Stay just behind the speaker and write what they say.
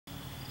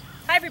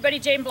everybody,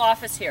 Jane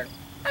Blaufus here.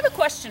 I have a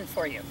question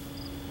for you.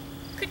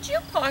 Could you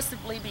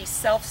possibly be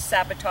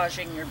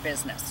self-sabotaging your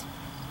business?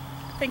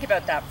 Think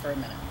about that for a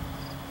minute.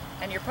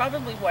 And you're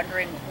probably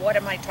wondering, what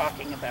am I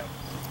talking about?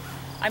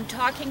 I'm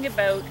talking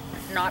about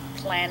not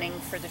planning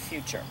for the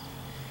future.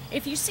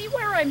 If you see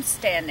where I'm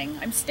standing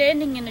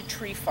in a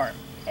tree farm.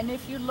 And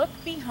if you look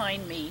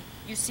behind me,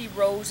 you see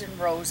rows and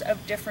rows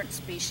of different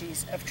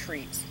species of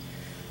trees.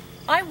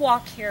 I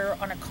walk here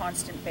on a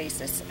constant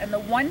basis, and the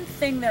one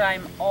thing that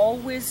I'm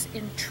always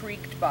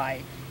intrigued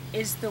by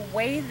is the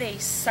way they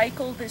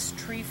cycle this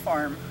tree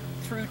farm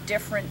through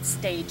different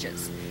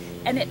stages.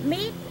 And it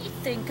made me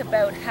think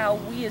about how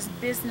we as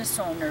business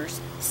owners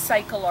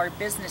cycle our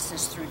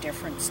businesses through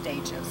different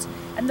stages.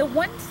 And the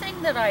one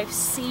thing that I've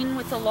seen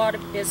with a lot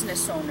of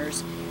business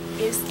owners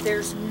is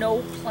there's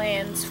no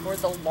plans for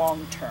the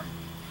long term.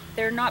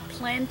 They're not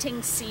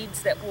planting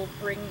seeds that will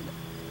bring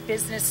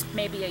business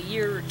maybe a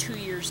year or 2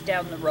 years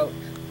down the road.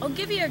 I'll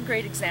give you a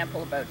great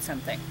example about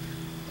something.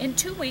 In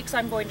 2 weeks,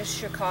 I'm going to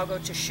Chicago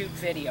to shoot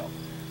video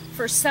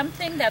for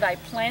something that I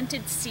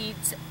planted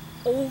seeds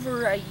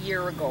over a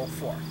year ago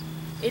for.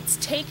 It's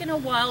taken a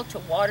while to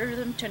water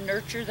them, to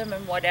nurture them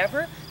and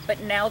whatever,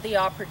 but now the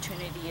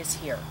opportunity is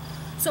here.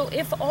 So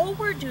if all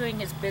we're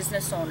doing as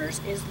business owners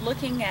is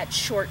looking at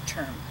short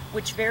term,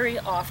 which very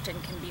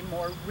often can be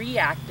more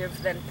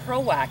reactive than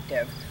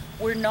proactive,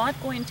 we're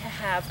not going to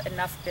have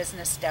enough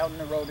business down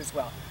the road as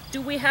well.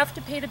 Do we have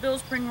to pay the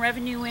bills, bring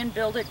revenue in,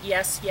 build it?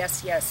 Yes,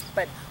 yes, yes.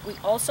 But we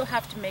also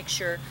have to make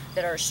sure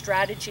that our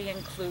strategy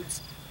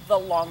includes the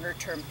longer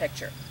term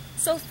picture.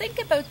 So think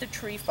about the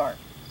tree farm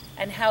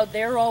and how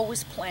they're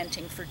always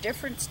planting for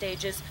different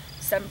stages.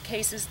 Some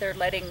cases they're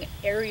letting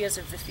areas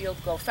of the field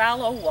go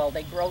fallow while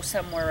they grow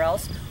somewhere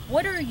else.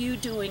 What are you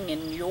doing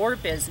in your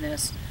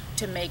business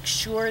to make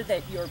sure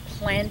that you're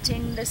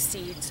planting the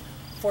seeds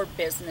for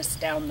business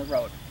down the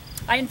road?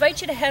 I invite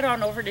you to head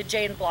on over to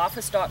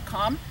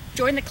janeblaufus.com,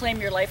 join the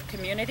Claim Your Life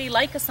community,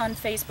 like us on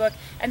Facebook,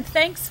 and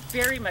thanks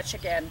very much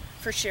again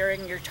for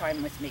sharing your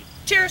time with me.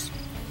 Cheers!